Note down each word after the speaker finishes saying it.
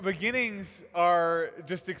Beginnings are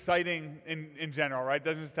just exciting in general, right? It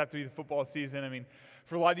doesn't just have to be the football season. I mean,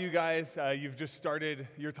 for a lot of you guys, you've just started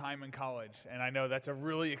your time in college, and I know that's a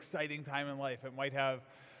really exciting time in life. It might have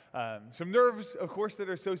some nerves, of course, that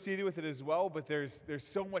are associated with it as well, but there's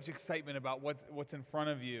so much excitement about what's in front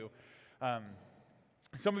of you.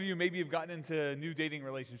 Some of you maybe have gotten into a new dating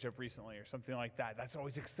relationship recently or something like that. That's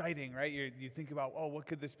always exciting, right? You think about, oh, what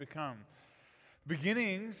could this become?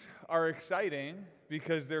 Beginnings are exciting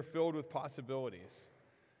because they're filled with possibilities.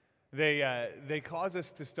 They cause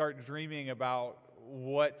us to start dreaming about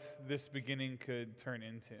what this beginning could turn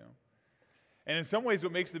into. And in some ways,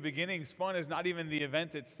 what makes the beginnings fun is not even the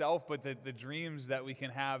event itself, but the dreams that we can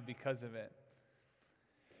have because of it.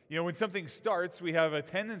 You know, when something starts, we have a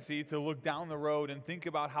tendency to look down the road and think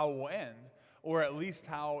about how it will end, or at least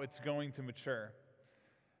how it's going to mature.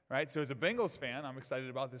 Right? So as a Bengals fan, I'm excited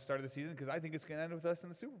about the start of the season because I think it's going to end with us in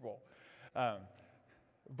the Super Bowl.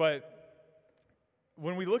 But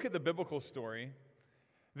when we look at the biblical story,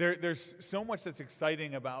 there's so much that's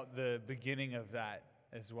exciting about the beginning of that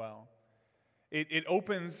as well. It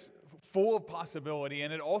opens full of possibility,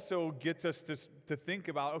 and it also gets us to think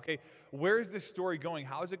about, okay, where is this story going?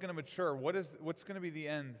 How is it going to mature? What's going to be the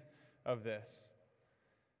end of this?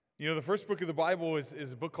 You know, the first book of the Bible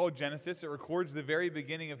is a book called Genesis. It records the very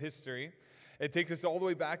beginning of history. It takes us all the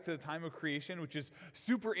way back to the time of creation, which is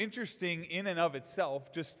super interesting in and of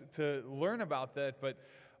itself, just to learn about that. But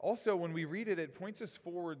also, when we read it, it points us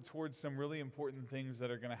forward towards some really important things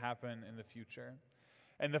that are going to happen in the future.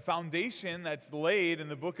 And the foundation that's laid in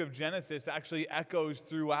the book of Genesis actually echoes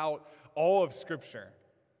throughout all of Scripture.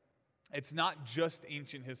 It's not just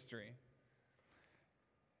ancient history.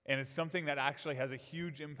 And it's something that actually has a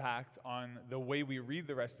huge impact on the way we read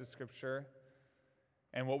the rest of Scripture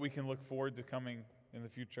and what we can look forward to coming in the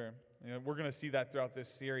future. You know, we're going to see that throughout this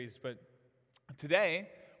series. But today,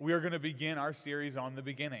 we are going to begin our series on the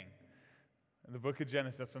beginning, the book of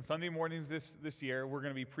Genesis. On Sunday mornings this year, we're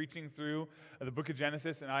going to be preaching through the book of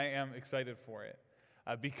Genesis, and I am excited for it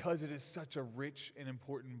because it is such a rich and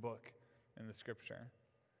important book in the Scripture.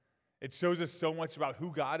 It shows us so much about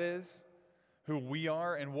who God is, who we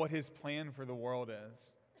are, and what His plan for the world is.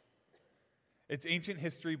 It's ancient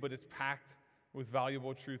history, but it's packed with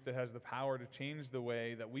valuable truth that has the power to change the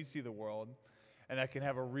way that we see the world, and that can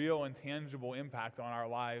have a real and tangible impact on our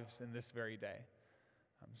lives in this very day.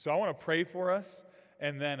 So I want to pray for us,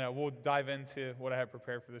 and then we'll dive into what I have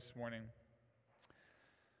prepared for this morning.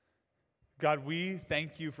 God, we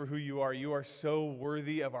thank you for who you are. You are so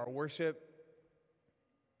worthy of our worship.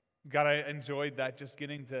 God, I enjoyed that, just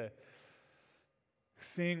getting to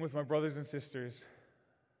sing with my brothers and sisters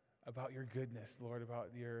about your goodness, Lord, about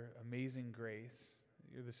your amazing grace.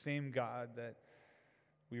 You're the same God that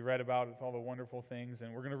we read about with all the wonderful things,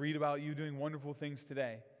 and we're going to read about you doing wonderful things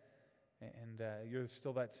today. And you're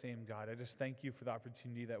still that same God. I just thank you for the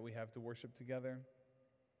opportunity that we have to worship together.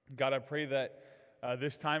 God, I pray that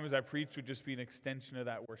this time as I preach would just be an extension of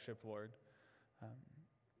that worship, Lord.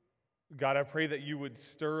 God, I pray that you would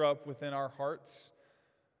stir up within our hearts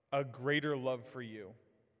a greater love for you.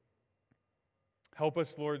 Help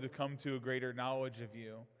us, Lord, to come to a greater knowledge of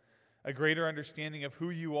you, a greater understanding of who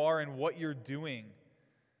you are and what you're doing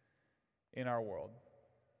in our world.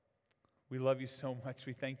 We love you so much.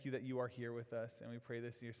 We thank you that you are here with us, and we pray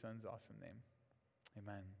this in your Son's awesome name.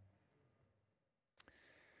 Amen.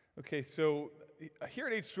 Okay, so here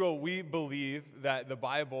at H2O, we believe that the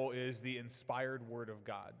Bible is the inspired Word of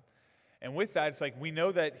God. And with that, it's like we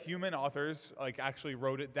know that human authors actually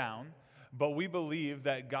wrote it down, but we believe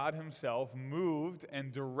that God himself moved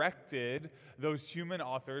and directed those human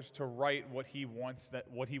authors to write what he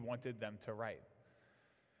wanted them to write.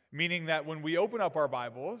 Meaning that when we open up our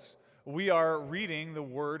Bibles, we are reading the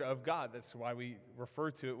Word of God. That's why we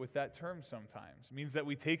refer to it with that term sometimes. It means that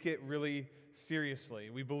we take it really seriously.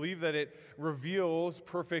 We believe that it reveals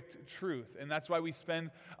perfect truth, and that's why we spend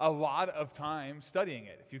a lot of time studying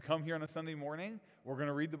it. If you come here on a Sunday morning, we're going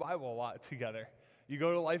to read the Bible a lot together. You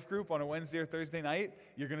go to life group on a Wednesday or Thursday night,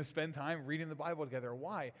 you're going to spend time reading the Bible together.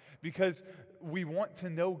 Why? Because we want to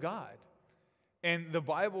know God. And the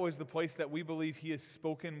Bible is the place that we believe He has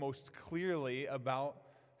spoken most clearly about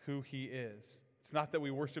who He is. It's not that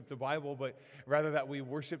we worship the Bible, but rather that we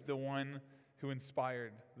worship the one who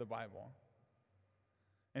inspired the Bible.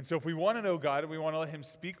 And so if we want to know God, we want to let Him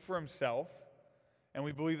speak for Himself, and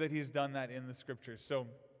we believe that He's done that in the Scriptures. So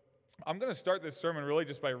I'm going to start this sermon really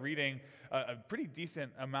just by reading a pretty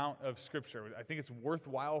decent amount of Scripture. I think it's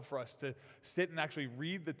worthwhile for us to sit and actually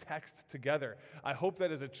read the text together. I hope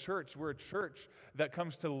that as a church, we're a church that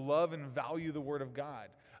comes to love and value the Word of God.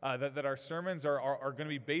 That our sermons are going to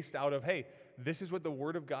be based out of, hey, this is what the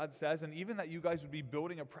Word of God says, and even that you guys would be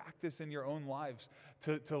building a practice in your own lives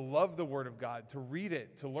to love the Word of God, to read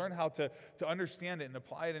it, to learn how to understand it and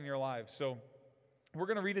apply it in your lives. So we're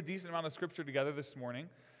going to read a decent amount of Scripture together this morning,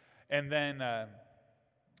 and then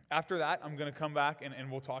after that, I'm going to come back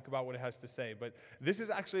and we'll talk about what it has to say. But this is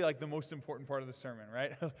actually like the most important part of the sermon,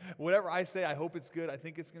 right? Whatever I say, I hope it's good. I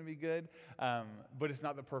think it's going to be good. But it's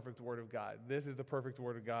not the perfect Word of God. This is the perfect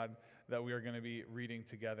Word of God that we are going to be reading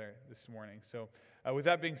together this morning. So with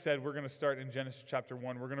that being said, we're going to start in Genesis chapter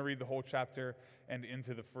 1. We're going to read the whole chapter and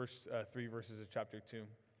into the first 3 verses of chapter 2.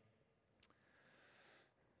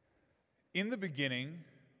 In the beginning,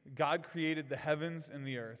 God created the heavens and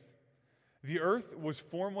the earth. The earth was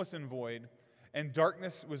formless and void, and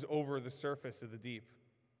darkness was over the surface of the deep.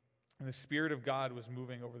 And the Spirit of God was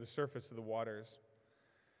moving over the surface of the waters.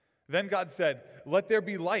 Then God said, "Let there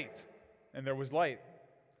be light," and there was light.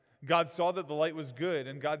 God saw that the light was good,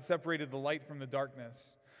 and God separated the light from the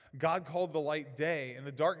darkness. God called the light day, and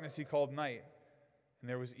the darkness he called night. And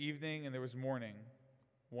there was evening, and there was morning,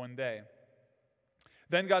 one day.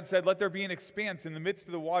 Then God said, "Let there be an expanse in the midst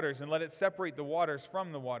of the waters, and let it separate the waters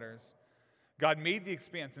from the waters." God made the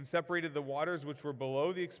expanse and separated the waters which were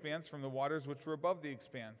below the expanse from the waters which were above the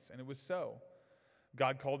expanse, and it was so.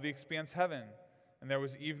 God called the expanse heaven, and there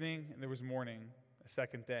was evening and there was morning, a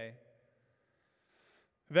second day.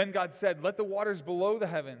 Then God said, "Let the waters below the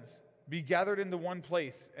heavens be gathered into one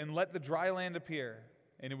place, and let the dry land appear,"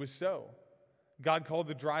 and it was so. God called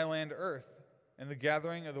the dry land earth, and the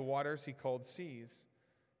gathering of the waters he called seas,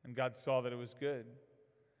 and God saw that it was good.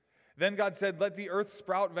 Then God said, "Let the earth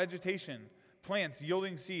sprout vegetation, plants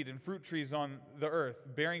yielding seed, and fruit trees on the earth,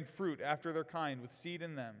 bearing fruit after their kind with seed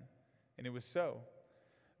in them." And it was so.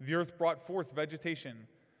 The earth brought forth vegetation,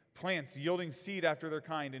 plants yielding seed after their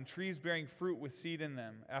kind, and trees bearing fruit with seed in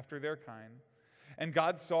them after their kind. And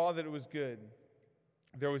God saw that it was good.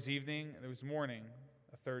 There was evening and there was morning,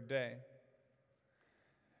 a third day.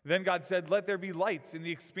 Then God said, "Let there be lights in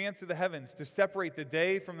the expanse of the heavens to separate the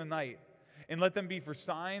day from the night. And let them be for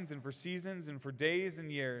signs and for seasons and for days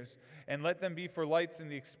and years. And let them be for lights in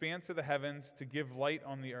the expanse of the heavens to give light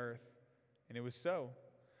on the earth." And it was so.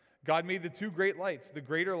 God made the 2 great lights, the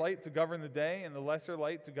greater light to govern the day and the lesser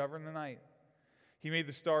light to govern the night. He made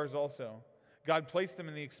the stars also. God placed them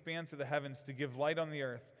in the expanse of the heavens to give light on the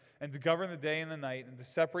earth and to govern the day and the night and to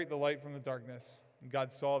separate the light from the darkness. And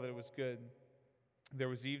God saw that it was good. There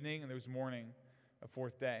was evening and there was morning, a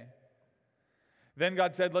fourth day. Then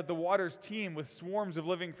God said, "Let the waters teem with swarms of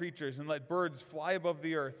living creatures, and let birds fly above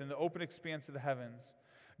the earth in the open expanse of the heavens."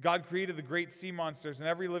 God created the great sea monsters and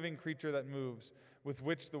every living creature that moves, with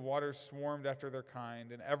which the waters swarmed after their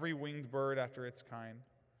kind, and every winged bird after its kind.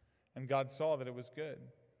 And God saw that it was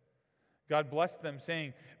good. God blessed them,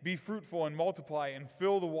 saying, "Be fruitful and multiply, and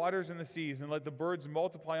fill the waters and the seas, and let the birds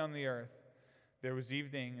multiply on the earth." There was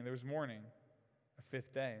evening and there was morning, a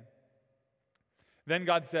fifth day. Then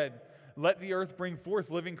God said, "Let the earth bring forth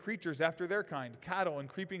living creatures after their kind, cattle and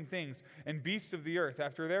creeping things, and beasts of the earth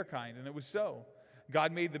after their kind." And it was so.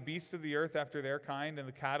 God made the beasts of the earth after their kind, and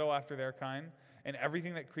the cattle after their kind, and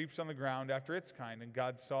everything that creeps on the ground after its kind. And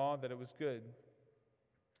God saw that it was good.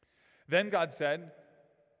 Then God said,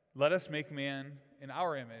 "Let us make man in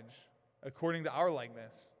our image, according to our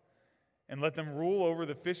likeness, and let them rule over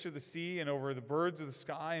the fish of the sea, and over the birds of the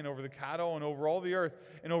sky, and over the cattle, and over all the earth,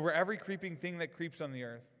 and over every creeping thing that creeps on the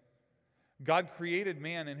earth." God created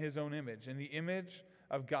man in his own image. In the image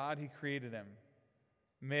of God he created him.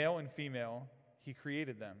 Male and female he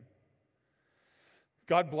created them.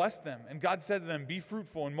 God blessed them, and God said to them, "Be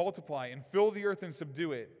fruitful and multiply, and fill the earth and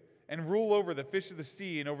subdue it, and rule over the fish of the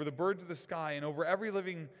sea, and over the birds of the sky, and over every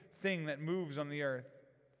living thing that moves on the earth."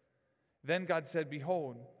 Then God said,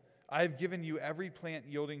 "Behold, I have given you every plant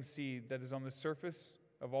yielding seed that is on the surface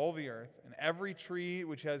of all the earth, and every tree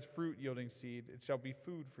which has fruit yielding seed, it shall be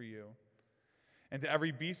food for you. And to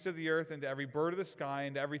every beast of the earth, and to every bird of the sky,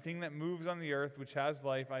 and to everything that moves on the earth which has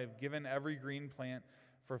life, I have given every green plant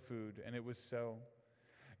for food." And it was so.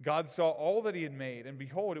 God saw all that he had made, and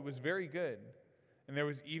behold, it was very good. And there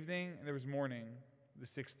was evening and there was morning, the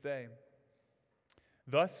sixth day.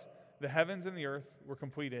 Thus the heavens and the earth were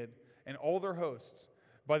completed, and all their hosts.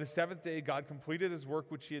 By the seventh day God completed his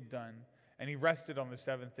work which he had done, and he rested on the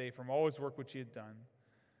seventh day from all his work which he had done.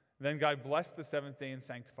 Then God blessed the seventh day and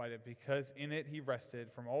sanctified it, because in it he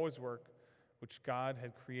rested from all his work which God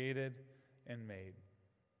had created and made.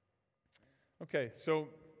 Okay, so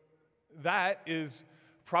that is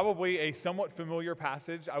probably a somewhat familiar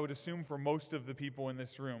passage, I would assume, for most of the people in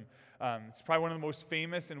this room. It's probably one of the most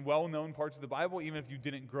famous and well-known parts of the Bible. Even if you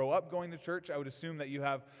didn't grow up going to church, I would assume that you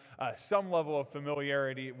have some level of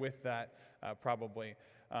familiarity with that probably.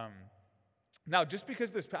 Now, just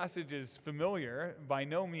because this passage is familiar, by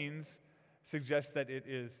no means suggests that it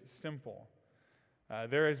is simple.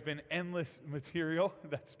 There has been endless material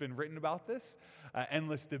that's been written about this,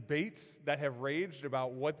 endless debates that have raged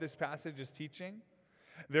about what this passage is teaching.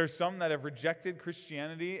 There's some that have rejected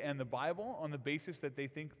Christianity and the Bible on the basis that they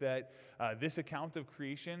think that this account of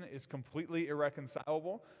creation is completely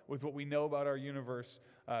irreconcilable with what we know about our universe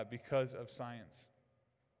because of science.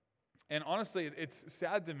 And honestly, it's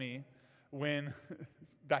sad to me when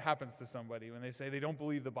that happens to somebody, when they say they don't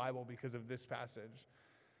believe the Bible because of this passage.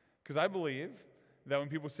 Because I believe that when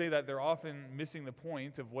people say that, they're often missing the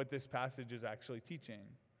point of what this passage is actually teaching.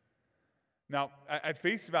 Now, at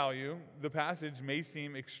face value, the passage may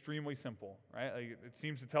seem extremely simple, right? Like, it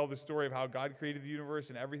seems to tell the story of how God created the universe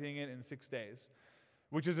and everything in it in 6 days,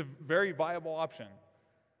 which is a very viable option.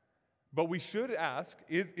 But we should ask,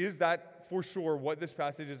 is that for sure what this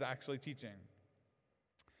passage is actually teaching?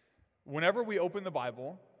 Whenever we open the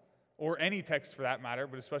Bible, or any text for that matter,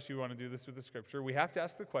 but especially we want to do this with the Scripture, we have to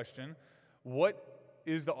ask the question, what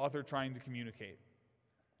is the author trying to communicate?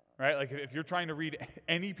 Right? Like, if you're trying to read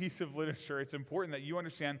any piece of literature, it's important that you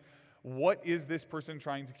understand, what is this person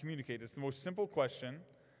trying to communicate? It's the most simple question,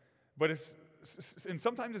 but and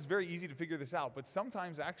sometimes it's very easy to figure this out, but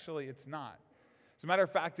sometimes actually it's not. As a matter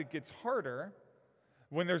of fact, it gets harder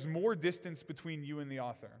when there's more distance between you and the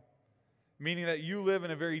author, meaning that you live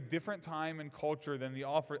in a very different time and culture than the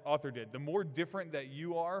author did. The more different that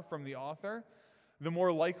you are from the author, the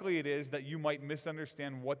more likely it is that you might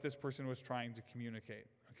misunderstand what this person was trying to communicate.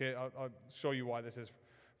 Okay, I'll show you why this is.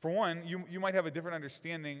 For one, you might have a different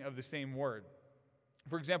understanding of the same word.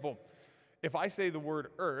 For example, if I say the word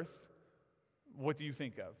earth, what do you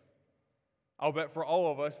think of? I'll bet for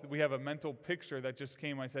all of us that we have a mental picture that just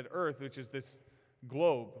came. I said earth, which is this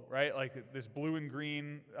globe, right? Like this blue and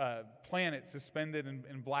green planet suspended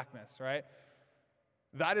in blackness, right?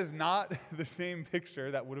 That is not the same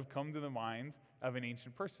picture that would have come to the mind of an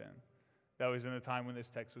ancient person that was in the time when this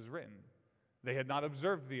text was written. They had not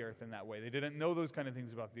observed the earth in that way. They didn't know those kind of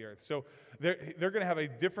things about the earth. So they're going to have a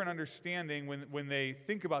different understanding when they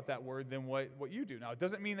think about that word than what you do. Now, it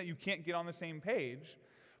doesn't mean that you can't get on the same page,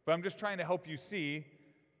 but I'm just trying to help you see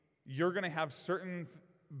you're going to have certain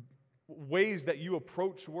ways that you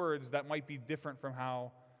approach words that might be different from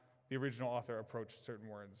how the original author approached certain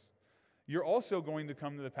words. You're also going to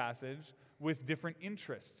come to the passage with different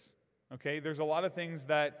interests. Okay? There's a lot of things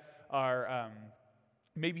that are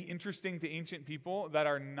maybe interesting to ancient people that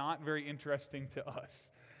are not very interesting to us.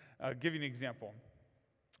 I'll give you an example.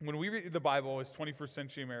 When we read the Bible as 21st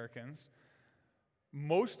century Americans,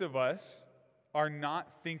 most of us are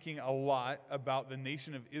not thinking a lot about the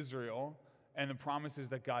nation of Israel and the promises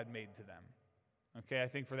that God made to them. Okay, I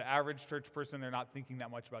think for the average church person, they're not thinking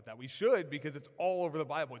that much about that. We should, because it's all over the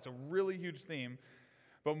Bible. It's a really huge theme.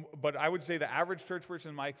 But I would say the average church person,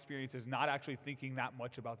 in my experience, is not actually thinking that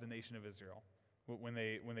much about the nation of Israel when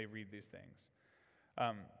they read these things.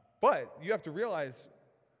 But you have to realize,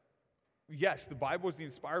 yes, the Bible is the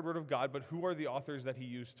inspired word of God, but who are the authors that he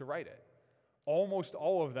used to write it? Almost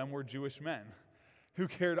all of them were Jewish men who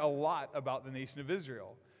cared a lot about the nation of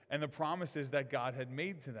Israel and the promises that God had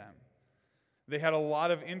made to them. They had a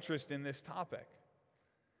lot of interest in this topic.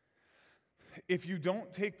 If you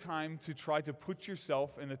don't take time to try to put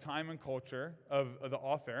yourself in the time and culture of the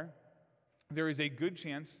author, there is a good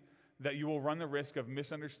chance that you will run the risk of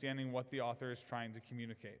misunderstanding what the author is trying to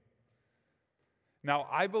communicate. Now,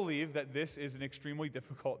 I believe that this is an extremely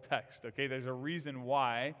difficult text, okay? There's a reason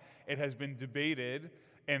why it has been debated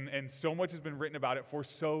and so much has been written about it for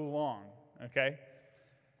so long, okay?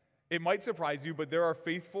 It might surprise you, but there are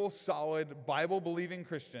faithful, solid, Bible-believing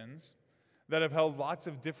Christians that have held lots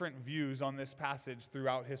of different views on this passage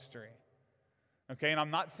throughout history. Okay, and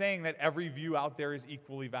I'm not saying that every view out there is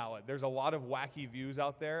equally valid. There's a lot of wacky views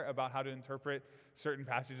out there about how to interpret certain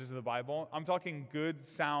passages of the Bible. I'm talking good,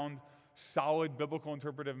 sound, solid biblical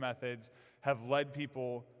interpretive methods have led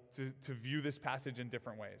people to view this passage in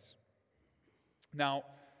different ways. Now,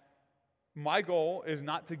 my goal is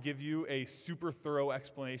not to give you a super thorough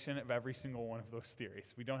explanation of every single one of those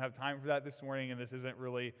theories. We don't have time for that this morning, and this isn't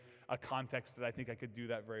really a context that I think I could do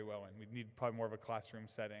that very well in. We'd need probably more of a classroom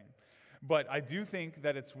setting. But I do think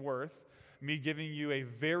that it's worth me giving you a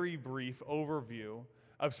very brief overview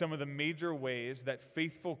of some of the major ways that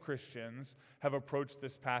faithful Christians have approached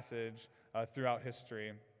this passage throughout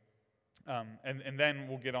history. And then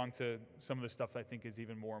we'll get on to some of the stuff that I think is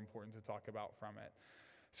even more important to talk about from it.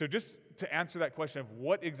 So just to answer that question of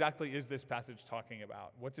what exactly is this passage talking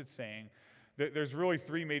about, what's it saying, there's really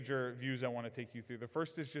three major views I want to take you through. The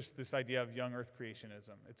first is just this idea of young earth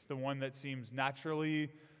creationism. It's the one that seems naturally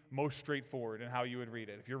most straightforward in how you would read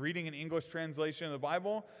it. If you're reading an English translation of the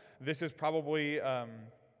Bible, this is probably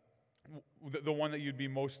the one that you'd be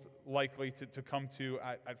most likely to come to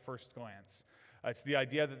at first glance. It's the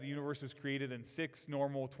idea that the universe was created in 6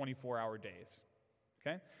 normal 24-hour days.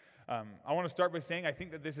 Okay? I want to start by saying I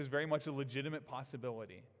think that this is very much a legitimate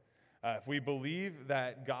possibility. If we believe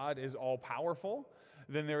that God is all-powerful,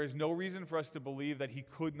 then there is no reason for us to believe that he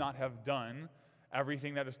could not have done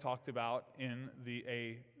everything that is talked about in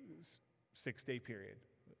a 6-day period.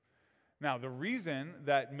 Now, the reason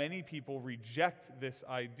that many people reject this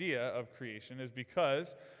idea of creation is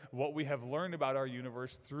because what we have learned about our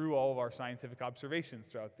universe through all of our scientific observations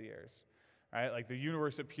throughout the years. Right? Like the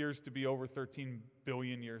universe appears to be over 13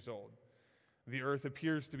 billion years old. The earth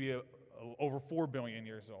appears to be over 4 billion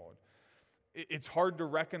years old. It's hard to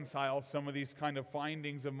reconcile some of these kind of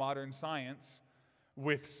findings of modern science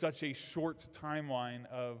with such a short timeline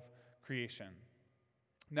of creation.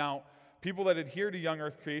 Now, people that adhere to young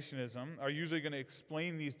earth creationism are usually going to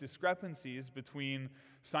explain these discrepancies between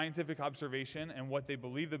scientific observation and what they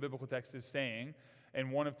believe the biblical text is saying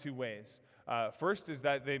in one of two ways. First is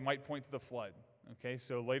that they might point to the flood. Okay,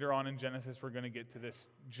 so later on in Genesis, we're going to get to this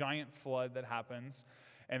giant flood that happens,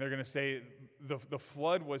 and they're going to say the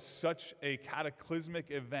flood was such a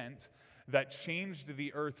cataclysmic event that changed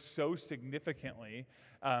the earth so significantly.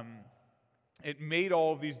 It made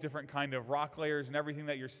all of these different kind of rock layers and everything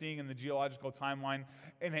that you're seeing in the geological timeline,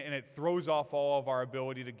 and it throws off all of our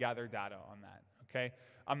ability to gather data on that. Okay,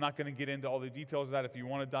 I'm not going to get into all the details of that. If you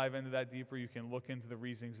want to dive into that deeper, you can look into the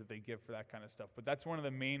reasonings that they give for that kind of stuff. But that's one of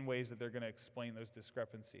the main ways that they're going to explain those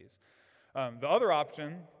discrepancies. The other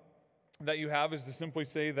option that you have is to simply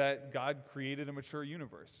say that God created a mature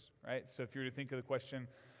universe, right? So if you were to think of the question,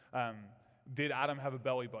 did Adam have a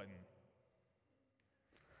belly button?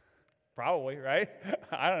 Probably, right?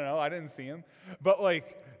 I don't know. I didn't see him. But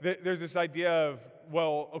there's this idea of,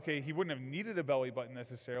 well, okay, he wouldn't have needed a belly button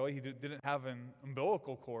necessarily. He didn't have an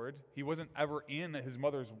umbilical cord. He wasn't ever in his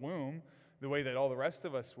mother's womb the way that all the rest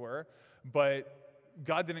of us were. But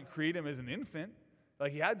God didn't create him as an infant.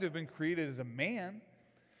 He had to have been created as a man.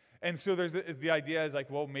 And so there's the idea is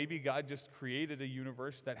well, maybe God just created a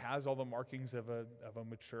universe that has all the markings of a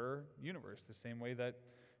mature universe, the same way that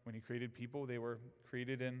when he created people, they were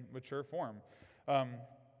created in mature form.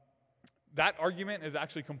 That argument is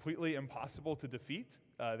actually completely impossible to defeat.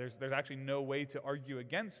 There's actually no way to argue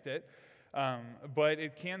against it, but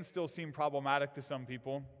it can still seem problematic to some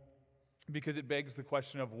people because it begs the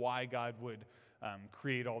question of why God would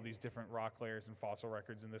create all these different rock layers and fossil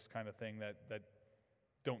records and this kind of thing that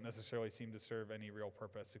don't necessarily seem to serve any real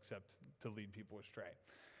purpose except to lead people astray.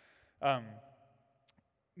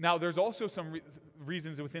 Now, there's also some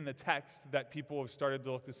reasons within the text that people have started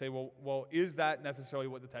to look to say, well, is that necessarily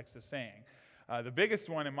what the text is saying? The biggest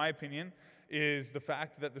one, in my opinion, is the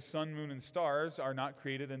fact that the sun, moon, and stars are not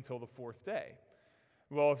created until the 4th day.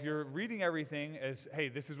 Well, if you're reading everything as, hey,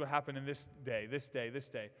 this is what happened in this day, this day, this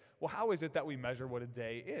day, well, how is it that we measure what a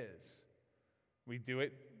day is? We do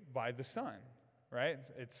it by the sun, right?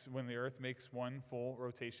 It's when the earth makes one full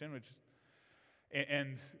rotation,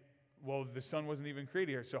 well, the sun wasn't even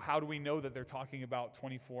created here, so how do we know that they're talking about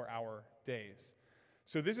 24-hour days?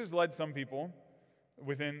 So this has led some people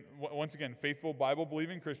within, once again, faithful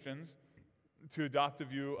Bible-believing Christians to adopt a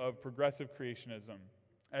view of progressive creationism.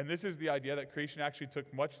 And this is the idea that creation actually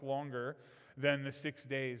took much longer than the 6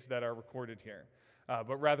 days that are recorded here.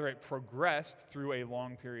 But rather it progressed through a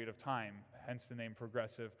long period of time, hence the name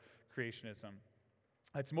progressive creationism.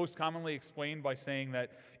 It's most commonly explained by saying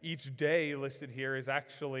that each day listed here is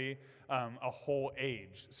actually a whole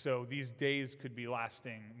age. So these days could be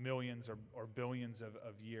lasting millions or billions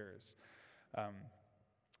of years.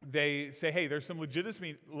 They say, hey, there's some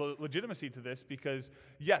legitimacy to this because,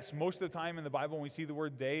 yes, most of the time in the Bible when we see the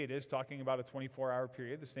word day, it is talking about a 24-hour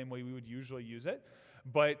period, the same way we would usually use it.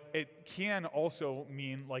 But it can also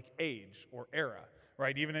mean age or era.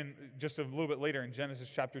 Right, even in just a little bit later in Genesis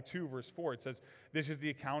chapter 2, verse 4, it says, this is the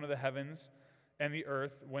account of the heavens and the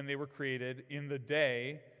earth when they were created in the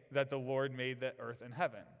day that the Lord made the earth and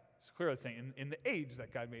heaven. It's clearly saying in the age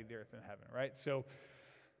that God made the earth and heaven, right? So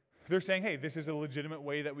they're saying, hey, this is a legitimate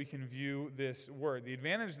way that we can view this word. The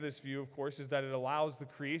advantage of this view, of course, is that it allows the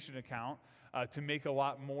creation account to make a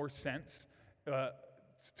lot more sense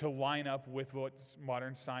to line up with what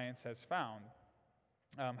modern science has found.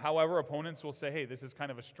 However, opponents will say, hey, this is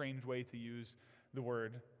kind of a strange way to use the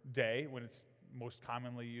word day when it's most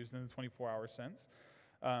commonly used in the 24-hour sense.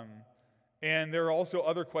 And there are also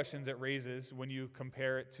other questions it raises when you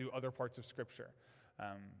compare it to other parts of Scripture.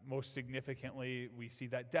 Most significantly, we see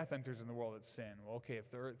that death enters in the world as sin. Well, okay, if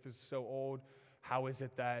the earth is so old, how is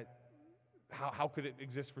it that, how could it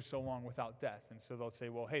exist for so long without death? And so they'll say,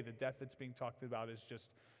 well, hey, the death that's being talked about is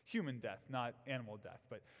just human death, not animal death.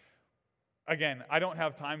 But again, I don't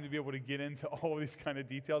have time to be able to get into all of these kind of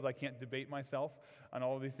details. I can't debate myself on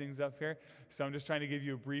all of these things up here. So I'm just trying to give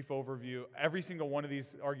you a brief overview. Every single one of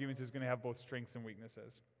these arguments is going to have both strengths and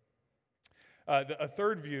weaknesses. A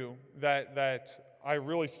third view that I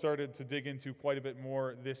really started to dig into quite a bit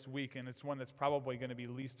more this week, and it's one that's probably going to be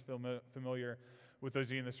least familiar with those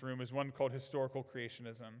of you in this room, is one called historical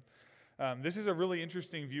creationism. This is a really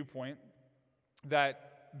interesting viewpoint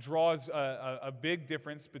that draws a big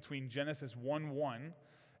difference between Genesis 1:1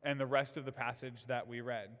 and the rest of the passage that we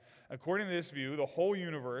read. According to this view, the whole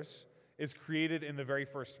universe is created in the very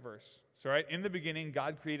first verse. So, right, in the beginning,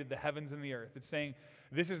 God created the heavens and the earth. It's saying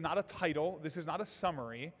this is not a title, this is not a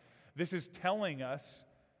summary, this is telling us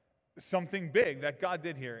something big that God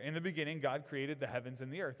did here. In the beginning, God created the heavens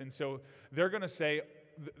and the earth. And so they're going to say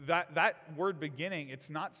that word beginning, it's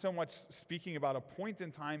not so much speaking about a point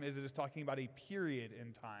in time as it is talking about a period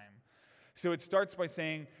in time. So it starts by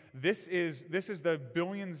saying this is the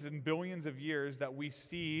billions and billions of years that we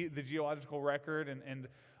see the geological record and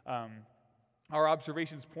our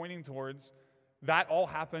observations pointing towards. That all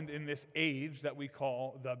happened in this age that we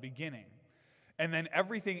call the beginning. And then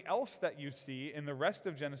everything else that you see in the rest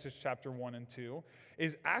of Genesis chapter 1 and 2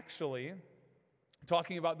 is actually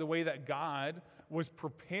talking about the way that God was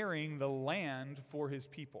preparing the land for his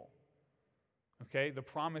people. Okay, the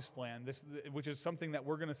promised land, which is something that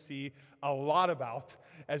we're going to see a lot about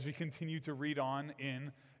as we continue to read on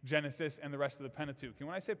in Genesis and the rest of the Pentateuch. And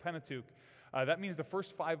when I say Pentateuch, that means the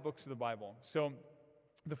first 5 books of the Bible. So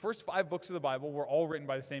the first 5 books of the Bible were all written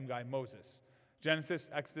by the same guy, Moses. Genesis,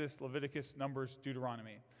 Exodus, Leviticus, Numbers,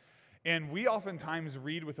 Deuteronomy. And we oftentimes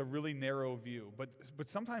read with a really narrow view, but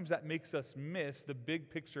sometimes that makes us miss the big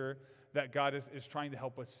picture that God is trying to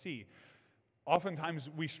help us see. Oftentimes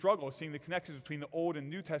we struggle seeing the connections between the Old and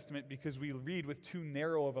New Testament because we read with too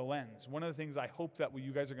narrow of a lens. One of the things I hope that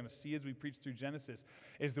you guys are going to see as we preach through Genesis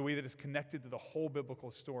is the way that it's connected to the whole biblical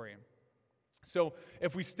story. So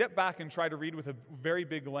if we step back and try to read with a very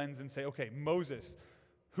big lens and say, okay, Moses,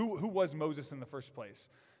 who was Moses in the first place?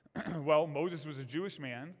 Well, Moses was a Jewish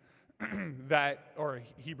man or a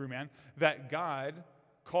Hebrew man that God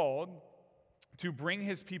called to bring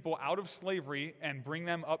his people out of slavery and bring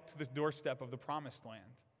them up to the doorstep of the promised land.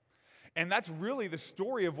 And that's really the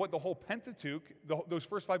story of what the whole Pentateuch, those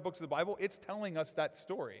first 5 books of the Bible, it's telling us that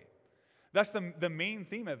story. That's the main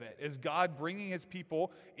theme of it, is God bringing his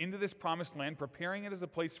people into this promised land, preparing it as a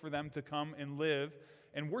place for them to come and live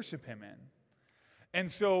and worship him in. And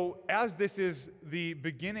so as this is the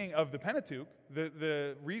beginning of the Pentateuch,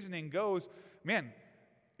 the reasoning goes, man,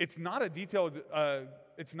 it's not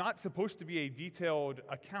supposed to be a detailed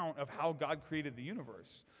account of how God created the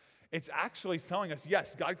universe. It's actually telling us,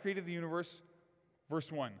 yes, God created the universe, verse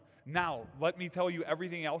 1. Now, let me tell you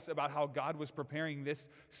everything else about how God was preparing this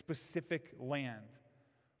specific land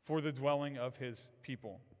for the dwelling of his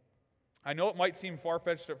people. I know it might seem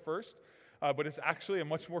far-fetched at first, but it's actually a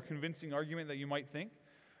much more convincing argument than you might think.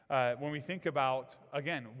 When we think about,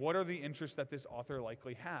 again, what are the interests that this author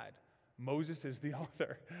likely had? Moses is the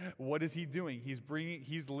author. What is he doing?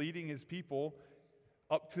 He's leading his people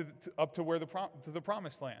up to the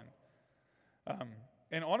promised land.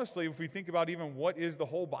 And honestly, if we think about even what is the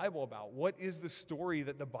whole Bible about, what is the story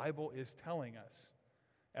that the Bible is telling us,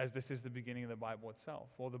 as this is the beginning of the Bible itself?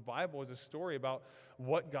 Well, the Bible is a story about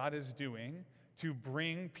what God is doing to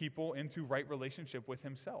bring people into right relationship with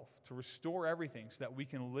himself, to restore everything so that we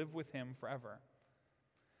can live with him forever.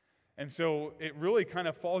 And so it really kind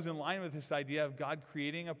of falls in line with this idea of God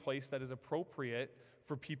creating a place that is appropriate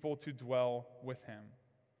for people to dwell with him.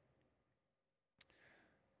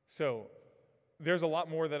 So there's a lot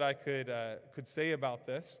more that I could say about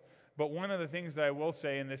this, but one of the things that I will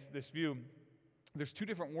say in this view, there's 2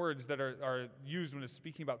 different words that are used when it's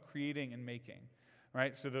speaking about creating and making,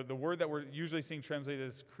 right? So the word that we're usually seeing translated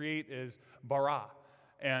as create is bara,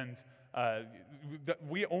 and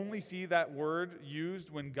we only see that word used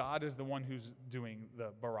when God is the one who's doing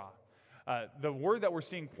the bara. The word that we're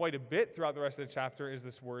seeing quite a bit throughout the rest of the chapter is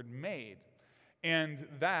this word made. And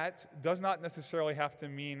that does not necessarily have to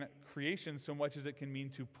mean creation so much as it can mean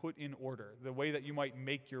to put in order, the way that you might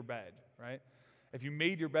make your bed, right? If you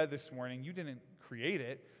made your bed this morning, you didn't create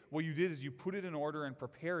it. What you did is you put it in order and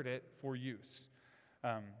prepared it for use,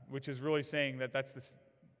 which is really saying that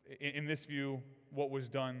in this view, what was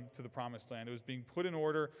done to the promised land. It was being put in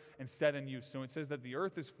order and set in use. So it says that the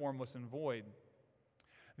earth is formless and void.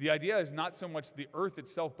 The idea is not so much the earth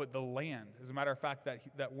itself, but the land. As a matter of fact,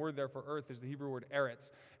 that word there for earth is the Hebrew word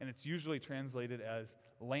eretz, and it's usually translated as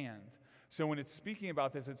land. So when it's speaking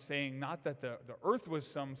about this, it's saying not that the earth was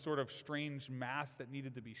some sort of strange mass that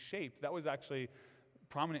needed to be shaped. That was actually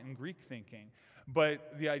prominent in Greek thinking.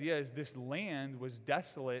 But the idea is this land was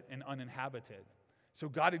desolate and uninhabited. So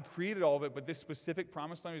God had created all of it, but this specific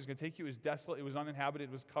promised land he was going to take you was desolate, it was uninhabited,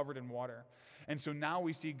 it was covered in water. And so now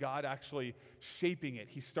we see God actually shaping it.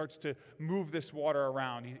 He starts to move this water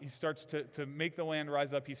around. He starts to make the land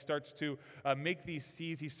rise up. He starts to make these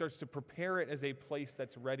seas. He starts to prepare it as a place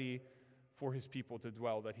that's ready for his people to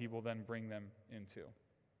dwell, that he will then bring them into.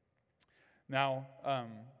 Now,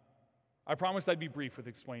 I promised I'd be brief with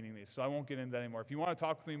explaining these, so I won't get into that anymore. If you want to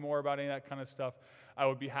talk with me more about any of that kind of stuff, I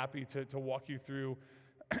would be happy to walk you through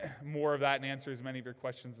more of that and answer as many of your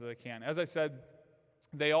questions as I can. As I said,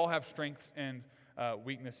 they all have strengths and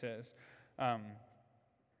weaknesses.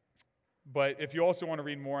 But if you also want to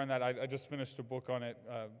read more on that, I just finished a book on it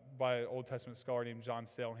by an Old Testament scholar named John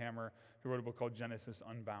Sailhammer, who wrote a book called Genesis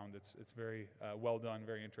Unbound. It's very well done,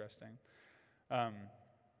 very interesting.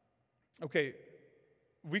 Okay,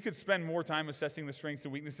 we could spend more time assessing the strengths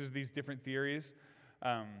and weaknesses of these different theories.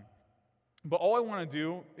 But all I want to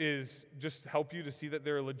do is just help you to see that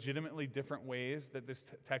there are legitimately different ways that this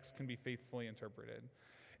text can be faithfully interpreted.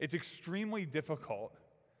 It's extremely difficult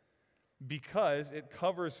because it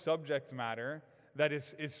covers subject matter that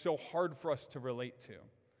is so hard for us to relate to,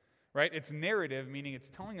 right? It's narrative, meaning it's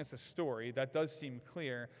telling us a story. That does seem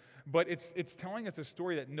clear, but it's telling us a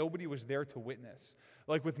story that nobody was there to witness.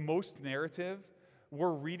 Like with most narrative,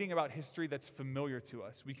 we're reading about history that's familiar to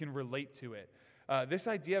us. We can relate to it. This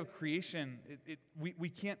idea of creation, we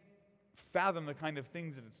can't fathom the kind of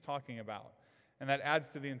things that it's talking about, and that adds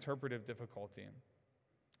to the interpretive difficulty.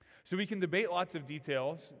 So we can debate lots of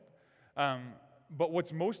details, but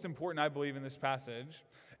what's most important, I believe, in this passage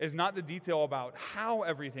is not the detail about how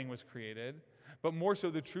everything was created, but more so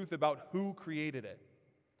the truth about who created it.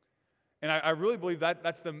 And I really believe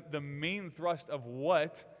that's the main thrust of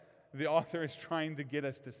what the author is trying to get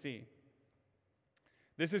us to see.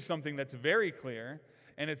 This is something that's very clear,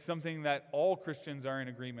 and it's something that all Christians are in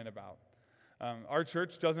agreement about. Our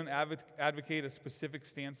church doesn't advocate a specific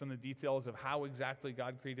stance on the details of how exactly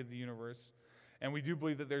God created the universe, and we do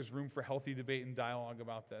believe that there's room for healthy debate and dialogue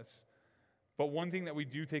about this. But one thing that we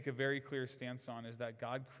do take a very clear stance on is that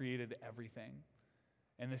God created everything,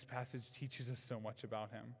 and this passage teaches us so much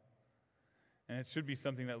about him. And it should be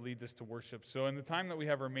something that leads us to worship. So in the time that we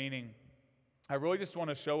have remaining, I really just want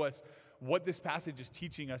to show us what this passage is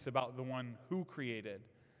teaching us about the one who created.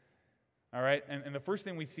 All right? And the first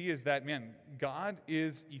thing we see is that, God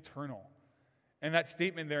is eternal. And that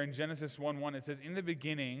statement there in Genesis 1:1, it says, "In the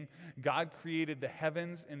beginning, God created the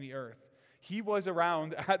heavens and the earth." He was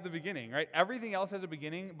around at the beginning, right? Everything else has a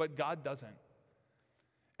beginning, but God doesn't.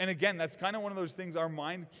 And again, that's kind of one of those things our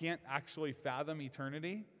mind can't actually fathom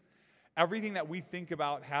eternity. Everything that we think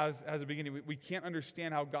about has a beginning. We can't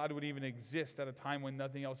understand how God would even exist at a time when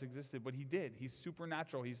nothing else existed, but he did. He's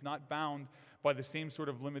supernatural. He's not bound by the same sort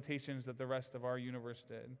of limitations that the rest of our universe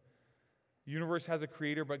did. The universe has a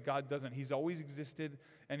creator, but God doesn't. He's always existed,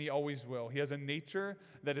 and he always will. He has a nature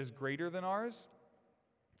that is greater than ours,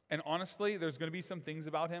 and honestly, there's going to be some things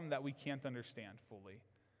about him that we can't understand fully.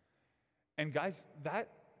 And guys, that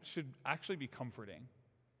should actually be comforting.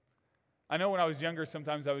 I know when I was younger,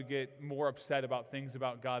 sometimes I would get more upset about things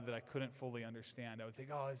about God that I couldn't fully understand. I would think,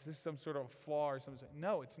 oh, is this some sort of flaw or something?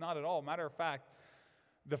 No, it's not at all. Matter of fact,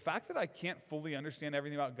 the fact that I can't fully understand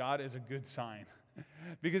everything about God is a good sign.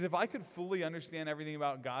 Because if I could fully understand everything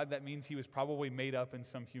about God, that means he was probably made up in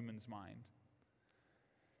some human's mind.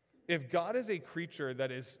 If God is a creature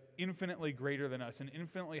that is infinitely greater than us and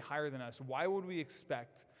infinitely higher than us, why would we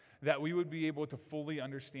expect that we would be able to fully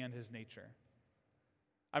understand his nature?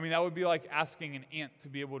 I mean, that would be like asking an ant to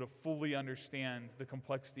be able to fully understand the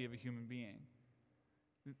complexity of a human being.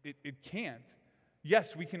 It can't.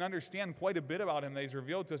 Yes, we can understand quite a bit about him that he's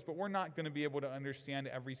revealed to us, but we're not going to be able to understand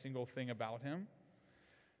every single thing about him.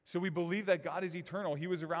 So we believe that God is eternal. He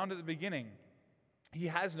was around at the beginning. He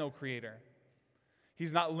has no creator.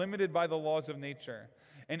 He's not limited by the laws of nature.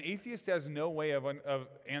 An atheist has no way of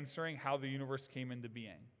answering how the universe came into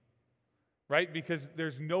being. Right? Because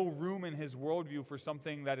there's no room in his worldview for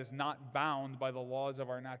something that is not bound by the laws of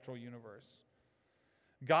our natural universe.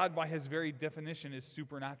 God, by his very definition, is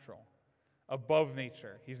supernatural, above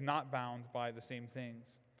nature. He's not bound by the same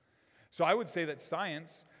things. So I would say that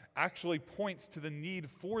science actually points to the need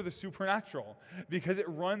for the supernatural because it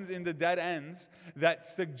runs into dead ends that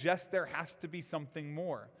suggest there has to be something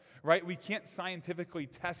more, right? We can't scientifically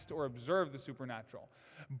test or observe the supernatural,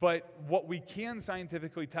 but what we can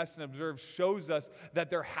scientifically test and observe shows us that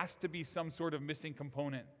there has to be some sort of missing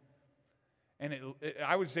component. And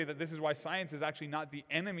I would say that this is why science is actually not the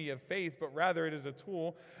enemy of faith, but rather it is a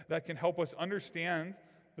tool that can help us understand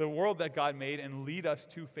the world that God made and lead us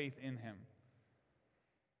to faith in Him.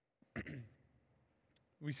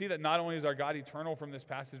 We see that not only is our God eternal from this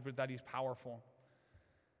passage, but that He's powerful.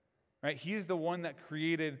 Right? He is the one that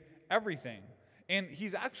created everything. And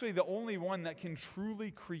He's actually the only one that can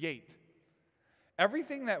truly create.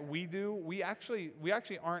 Everything that we do, we actually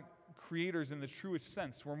aren't creators in the truest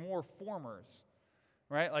sense. We're more formers.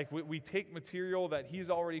 Right? Like we take material that He's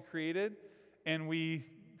already created and we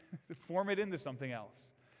form it into something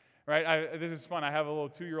else. Right? This is fun. I have a little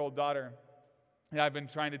 2-year-old daughter. And I've been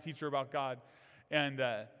trying to teach her about God. And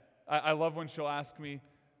I love when she'll ask me,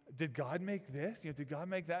 did God make this? Did God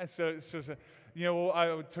make that? So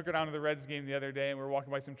I took her down to the Reds game the other day, and we were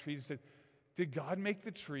walking by some trees. And said, did God make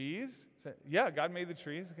the trees? I said, yeah, God made the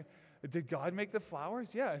trees. Okay. Did God make the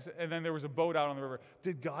flowers? Yeah. And then there was a boat out on the river.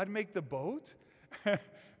 Did God make the boat? I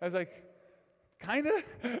was like, kind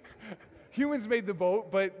of. Humans made the boat,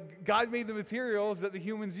 but God made the materials that the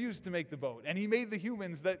humans used to make the boat. And He made the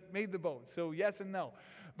humans that made the boat. So yes and no.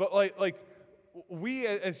 But like we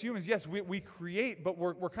as humans, yes, we create, but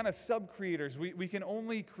we're kind of sub-creators. We can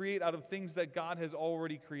only create out of things that God has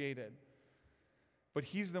already created. But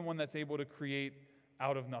He's the one that's able to create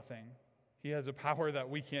out of nothing. He has a power that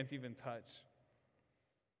we can't even touch.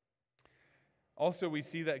 Also, we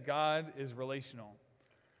see that God is relational.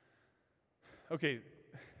 Okay,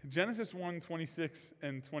 Genesis 1:26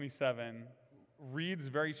 and 27 reads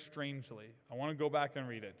very strangely. I want to go back and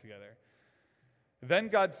read it together. Then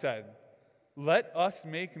God said, let us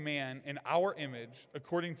make man in our image,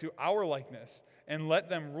 according to our likeness, and let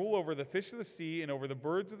them rule over the fish of the sea, and over the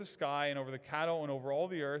birds of the sky, and over the cattle, and over all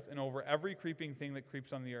the earth, and over every creeping thing that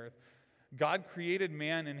creeps on the earth. God created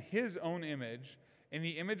man in His own image. In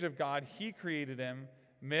the image of God, He created him.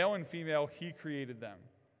 Male and female, He created them.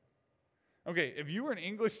 Okay, if you were an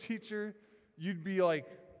English teacher, you'd be like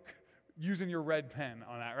using your red pen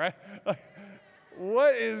on that, right? Like,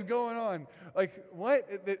 what is going on? Like,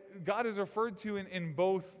 what? That God is referred to in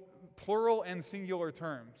both plural and singular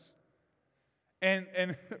terms.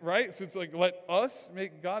 And right? So it's like, let us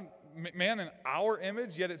make man in our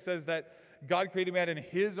image, yet it says that God created man in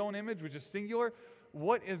His own image, which is singular.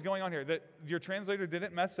 What is going on here? That your translator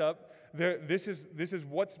didn't mess up. This is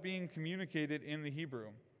what's being communicated in the Hebrew,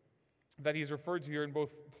 that He's referred to here in both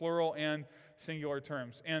plural and singular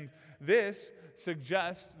terms. And this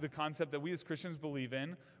suggests the concept that we as Christians believe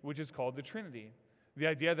in, which is called the Trinity. The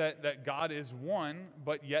idea that God is one,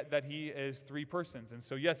 but yet that He is 3 persons. And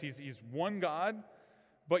so yes, He's one God,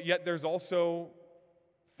 but yet there's also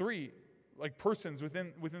 3 like persons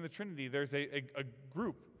within the Trinity. There's a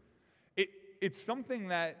group. It's something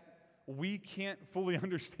that we can't fully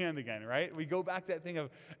understand again, right? We go back to that thing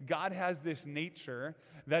of God has this nature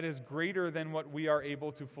that is greater than what we are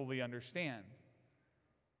able to fully understand.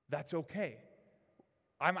 That's okay.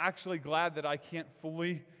 I'm actually glad that I can't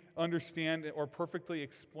fully understand or perfectly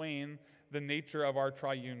explain the nature of our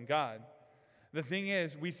triune God. The thing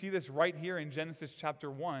is, we see this right here in Genesis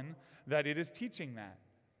chapter 1, that it is teaching that.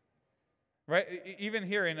 Right? Even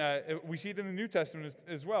here, we see it in the New Testament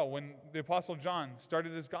as well. When the Apostle John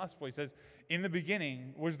started his gospel, he says, in the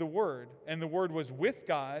beginning was the Word, and the Word was with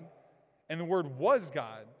God, and the Word was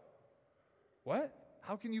God. What?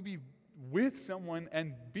 How can you be with someone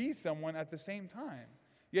and be someone at the same time?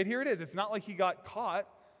 Yet here it is. It's not like he got caught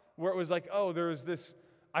where it was like, oh, there was this,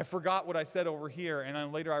 I forgot what I said over here, and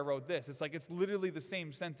then later I wrote this. It's like it's literally the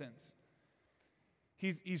same sentence.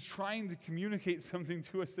 He's trying to communicate something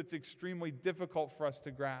to us that's extremely difficult for us to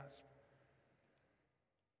grasp.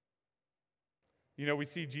 We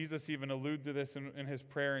see Jesus even allude to this in His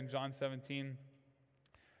prayer in John 17.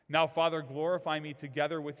 Now, Father, glorify me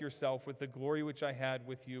together with yourself with the glory which I had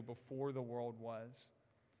with you before the world was.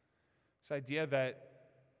 This idea that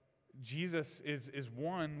Jesus is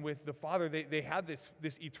one with the Father. They had this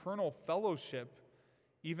eternal fellowship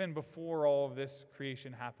even before all of this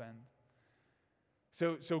creation happened.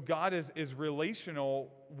 So God is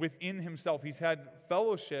relational within Himself. He's had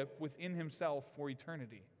fellowship within Himself for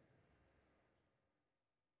eternity.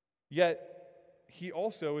 Yet, He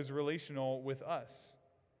also is relational with us.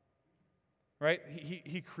 Right?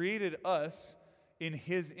 He created us in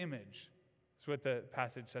His image. That's what the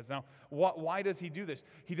passage says. Now, why does He do this?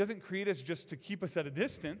 He doesn't create us just to keep us at a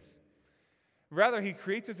distance, Rather, he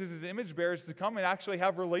creates us as his image bearers to come and actually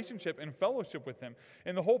have relationship and fellowship with him.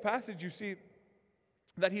 In the whole passage, you see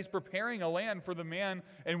that he's preparing a land for the man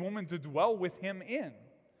and woman to dwell with him in.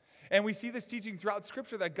 And we see this teaching throughout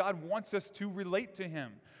Scripture that God wants us to relate to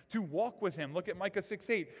him, to walk with him. Look at Micah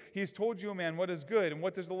 6:8. He has told you, man, what is good, and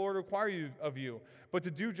what does the Lord require of you? But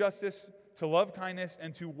to do justice, to love kindness,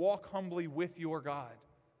 and to walk humbly with your God.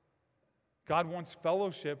 God wants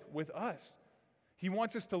fellowship with us. He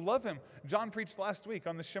wants us to love him. John preached last week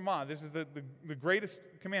on the Shema. This is the greatest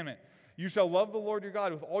commandment. You shall love the Lord your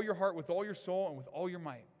God with all your heart, with all your soul, and with all your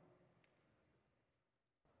might.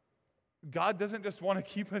 God doesn't just want to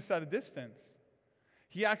keep us at a distance.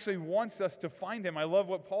 He actually wants us to find him. I love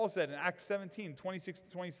what Paul said in Acts 17, 26 to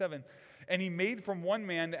 27. And he made from one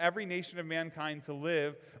man every nation of mankind to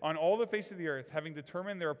live on all the face of the earth, having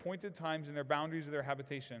determined their appointed times and their boundaries of their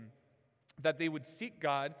habitation, that they would seek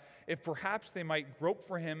God, if perhaps they might grope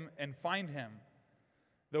for him and find him,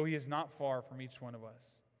 though he is not far from each one of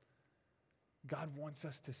us. God wants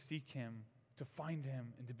us to seek him, to find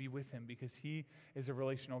him, and to be with him, because he is a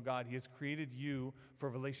relational God. He has created you for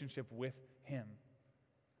a relationship with him.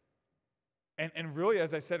 And really,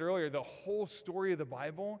 as I said earlier, the whole story of the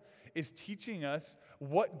Bible is teaching us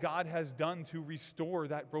what God has done to restore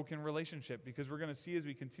that broken relationship, because we're going to see as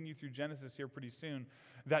we continue through Genesis here pretty soon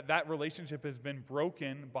that relationship has been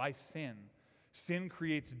broken by sin. Sin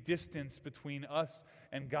creates distance between us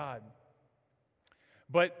and God.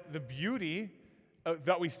 But the beauty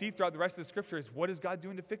that we see throughout the rest of the Scripture is, what is God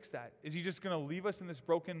doing to fix that? Is he just going to leave us in this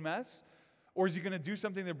broken mess? Or is he going to do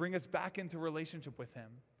something to bring us back into relationship with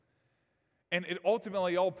him? And it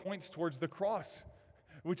ultimately all points towards the cross,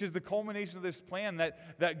 which is the culmination of this plan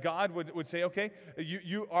that God would say, okay,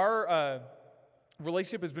 our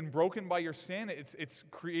relationship has been broken by your sin. It's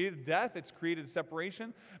created death. It's created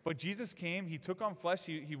separation. But Jesus came. He took on flesh.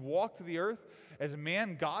 He walked the earth as a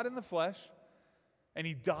man, God in the flesh, and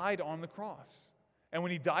he died on the cross. And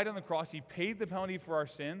when he died on the cross, he paid the penalty for our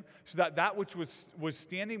sin so that which was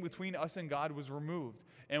standing between us and God was removed,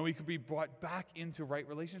 and we could be brought back into right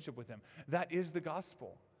relationship with him. That is the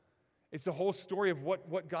gospel. It's the whole story of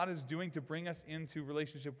what God is doing to bring us into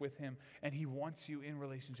relationship with him, and he wants you in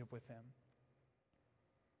relationship with him.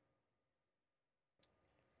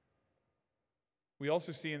 We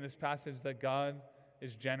also see in this passage that God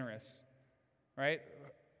is generous, right?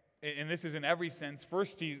 And this is in every sense.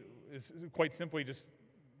 First, he is quite simply just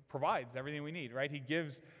provides everything we need, right? He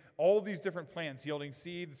gives all these different plants yielding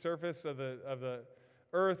seed, the surface of the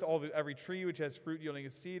earth, every tree which has fruit yielding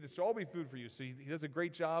its seed. This will all be food for you. So he does a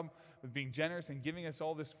great job with being generous and giving us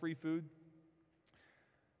all this free food.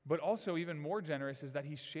 But also even more generous is that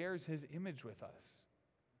he shares his image with us.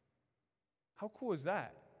 How cool is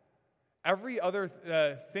that? Every other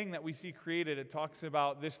thing that we see created, it talks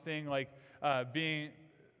about this thing like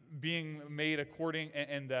being made according,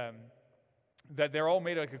 and that they're all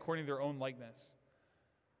made like according to their own likeness.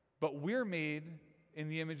 But we're made in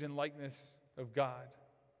the image and likeness of God.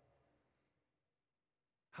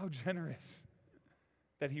 How generous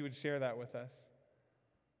that he would share that with us.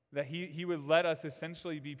 That he would let us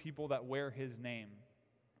essentially be people that wear his name.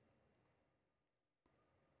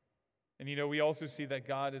 And we also see that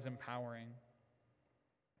God is empowering.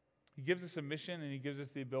 He gives us a mission, and he gives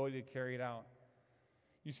us the ability to carry it out.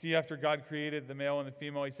 You see, after God created the male and the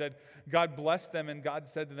female, he said, God blessed them, and God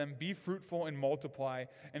said to them, be fruitful and multiply,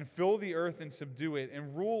 and fill the earth and subdue it,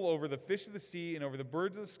 and rule over the fish of the sea, and over the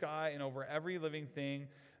birds of the sky, and over every living thing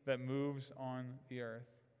that moves on the earth.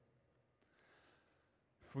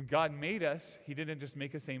 When God made us, he didn't just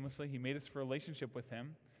make us aimlessly. He made us for a relationship with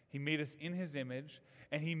him. He made us in his image,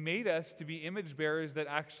 and he made us to be image bearers that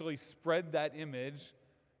actually spread that image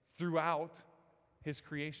throughout his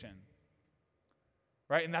creation.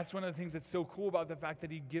 Right? And that's one of the things that's so cool about the fact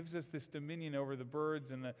that he gives us this dominion over the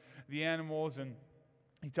birds and the animals, and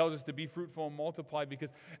he tells us to be fruitful and multiply,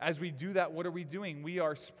 because as we do that, what are we doing? We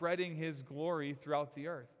are spreading his glory throughout the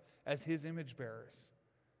earth as his image bearers.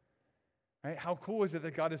 Right? How cool is it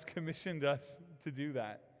that God has commissioned us to do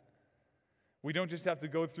that? We don't just have to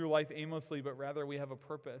go through life aimlessly, but rather we have a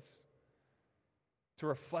purpose to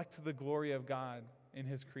reflect the glory of God in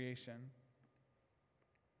his creation.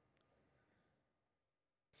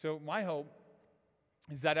 So my hope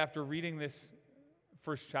is that after reading this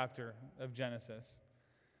first chapter of Genesis,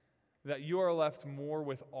 that you are left more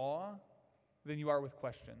with awe than you are with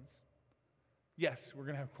questions. Yes, we're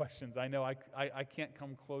going to have questions. I know I can't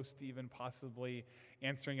come close to even possibly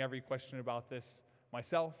answering every question about this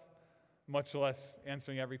myself, much less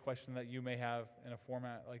answering every question that you may have in a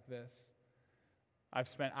format like this. I've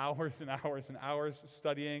spent hours and hours and hours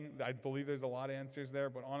studying. I believe there's a lot of answers there,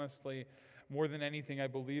 but honestly, more than anything, I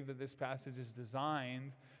believe that this passage is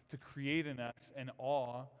designed to create in us an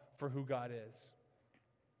awe for who God is,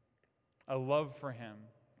 a love for him.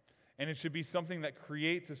 And it should be something that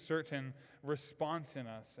creates a certain response in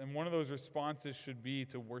us. And one of those responses should be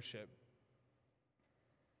to worship.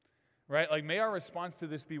 Right? Like, may our response to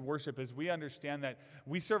this be worship as we understand that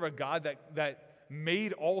we serve a God that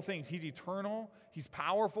made all things. He's eternal, he's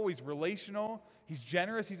powerful, he's relational, he's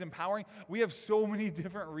generous, he's empowering. We have so many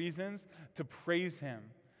different reasons to praise him,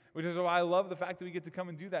 which is why I love the fact that we get to come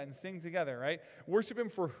and do that and sing together, right? Worship him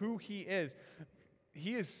for who he is.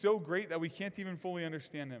 He is so great that we can't even fully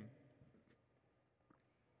understand him.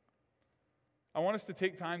 I want us to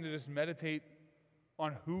take time to just meditate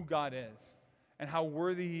on who God is and how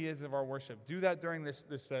worthy he is of our worship. Do that during this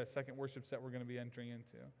second worship set we're going to be entering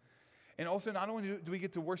into. And also, not only do we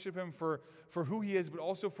get to worship him for who he is, but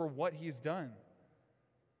also for what he's done.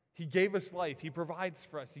 He gave us life. He provides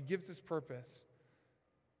for us. He gives us purpose.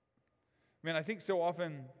 Man, I think so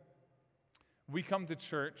often we come to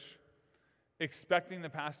church expecting the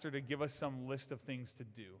pastor to give us some list of things to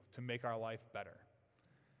do to make our life better.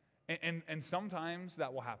 And sometimes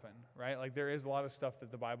that will happen, right? Like, there is a lot of stuff that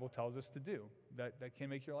the Bible tells us to do that can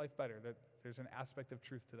make your life better, that there's an aspect of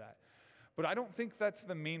truth to that. But I don't think that's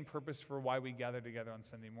the main purpose for why we gather together on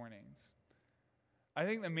Sunday mornings. I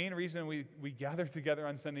think the main reason we gather together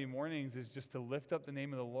on Sunday mornings is just to lift up the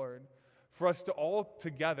name of the Lord, for us to all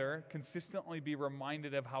together consistently be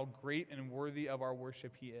reminded of how great and worthy of our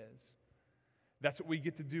worship he is. That's what we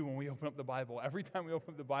get to do when we open up the Bible. Every time we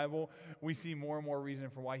open up the Bible, we see more and more reason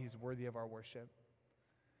for why he's worthy of our worship.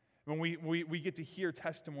 When we get to hear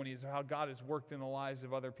testimonies of how God has worked in the lives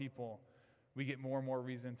of other people, we get more and more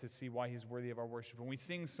reason to see why he's worthy of our worship. When we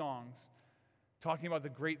sing songs talking about the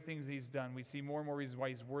great things he's done, we see more and more reasons why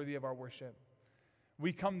he's worthy of our worship.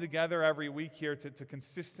 We come together every week here to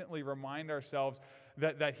consistently remind ourselves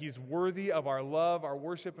that he's worthy of our love, our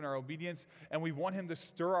worship, and our obedience, and we want him to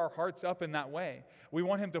stir our hearts up in that way. We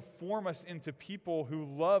want him to form us into people who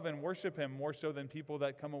love and worship him more so than people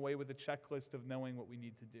that come away with a checklist of knowing what we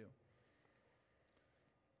need to do.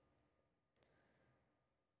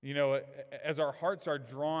 You know, as our hearts are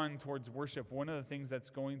drawn towards worship, one of the things that's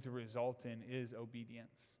going to result in is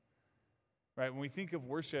obedience. Right? When we think of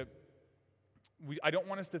worship, I don't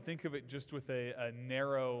want us to think of it just with a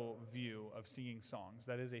narrow view of singing songs.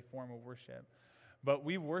 That is a form of worship. But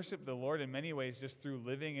we worship the Lord in many ways just through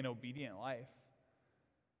living an obedient life.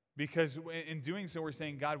 Because in doing so, we're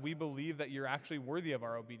saying, God, we believe that you're actually worthy of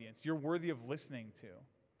our obedience. You're worthy of listening to.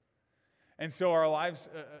 And so our lives,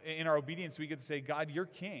 in our obedience, we get to say, God, you're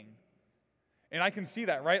king. And I can see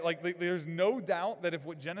that, right? Like, there's no doubt that if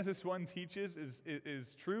what Genesis 1 teaches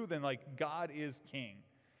is true, then, like, God is king.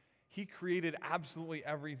 He created absolutely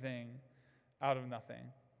everything out of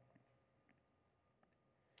nothing.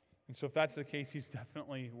 And so if that's the case, he's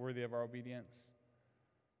definitely worthy of our obedience.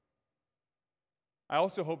 I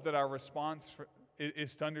also hope that our response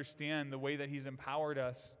is to understand the way that he's empowered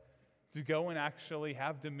us to go and actually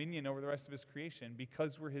have dominion over the rest of his creation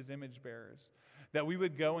because we're his image bearers. That we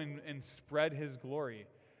would go and spread his glory.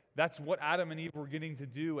 That's what Adam and Eve were getting to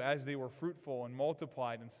do as they were fruitful and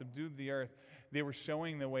multiplied and subdued the earth. They were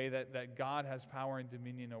showing the way that God has power and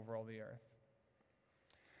dominion over all the earth.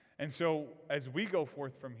 And so as we go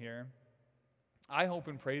forth from here, I hope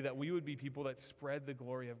and pray that we would be people that spread the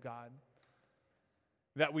glory of God.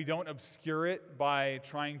 That we don't obscure it by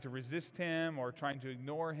trying to resist him or trying to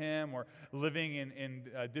ignore him or living in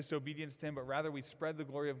disobedience to him, but rather we spread the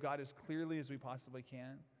glory of God as clearly as we possibly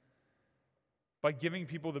can by giving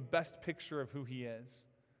people the best picture of who he is,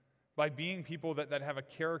 by being people that have a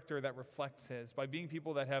character that reflects his, by being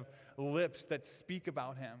people that have lips that speak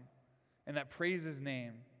about him and that praise his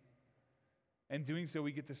name. And doing so,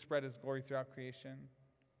 we get to spread his glory throughout creation.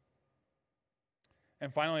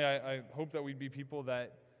 And finally, I hope that we'd be people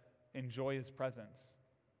that enjoy his presence.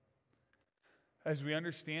 As we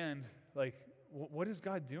understand, like, what is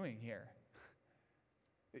God doing here?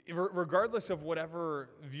 Regardless of whatever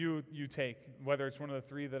view you take, whether it's one of the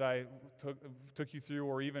three that I took you through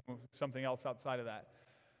or even something else outside of that,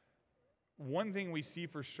 one thing we see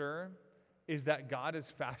for sure is that God is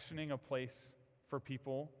fashioning a place for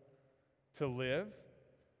people to live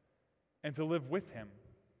and to live with him.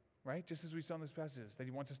 Right? Just as we saw in this passage, that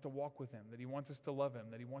he wants us to walk with him, that he wants us to love him,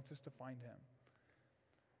 that he wants us to find him.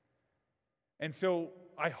 And so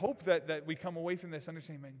I hope that we come away from this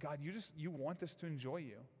understanding, man, God, you want us to enjoy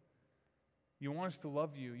you. You want us to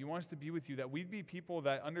love you. You want us to be with you, that we'd be people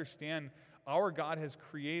that understand our God has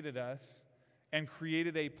created us and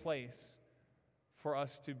created a place for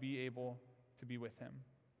us to be able to be with him.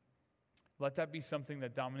 Let that be something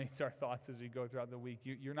that dominates our thoughts as we go throughout the week.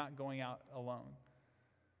 You're not going out alone.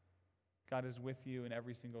 God is with you in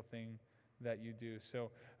every single thing that you do. So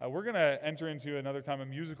we're going to enter into another time of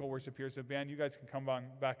musical worship here. So band, you guys can come on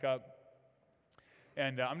back up.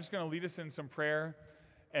 And I'm just going to lead us in some prayer.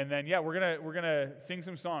 And then, we're gonna sing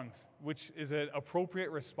some songs, which is an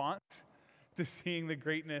appropriate response to seeing the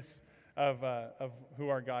greatness of who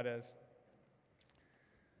our God is.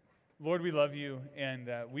 Lord, we love you, and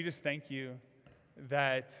we just thank you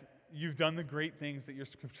that you've done the great things that your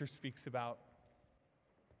scripture speaks about.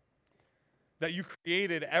 That you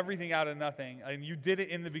created everything out of nothing, and you did it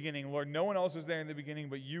in the beginning. Lord, no one else was there in the beginning,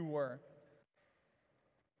 but you were.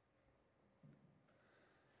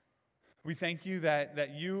 We thank you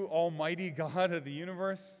that you, almighty God of the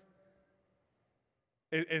universe,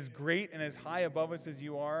 as great and as high above us as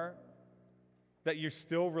you are, that you're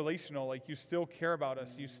still relational, like you still care about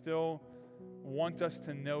us. You still want us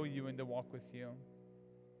to know you and to walk with you.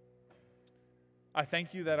 I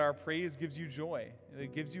thank you that our praise gives you joy.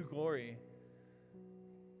 It gives you glory.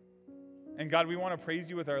 And God, we want to praise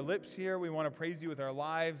you with our lips here. We want to praise you with our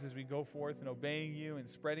lives as we go forth and obeying you and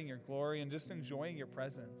spreading your glory and just enjoying your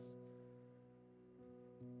presence.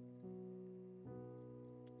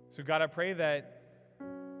 So God, I pray that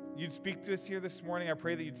you'd speak to us here this morning. I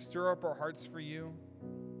pray that you'd stir up our hearts for you,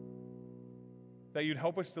 that you'd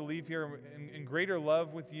help us to leave here in greater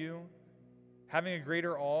love with you, having a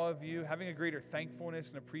greater awe of you, having a greater thankfulness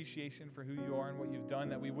and appreciation for who you are and what you've done,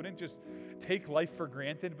 that we wouldn't just take life for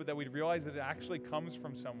granted, but that we'd realize that it actually comes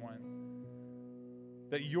from someone,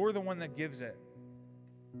 that you're the one that gives it.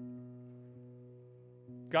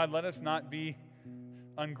 God, let us not be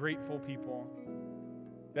ungrateful people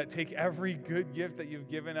that take every good gift that you've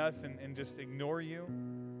given us and just ignore you.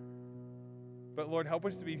 But Lord, help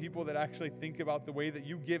us to be people that actually think about the way that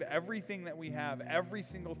you give everything that we have, every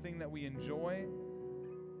single thing that we enjoy.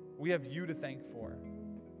 We have you to thank for.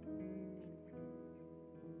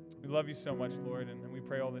 We love you so much, Lord, and we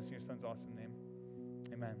pray all this in your Son's awesome name.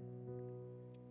 Amen.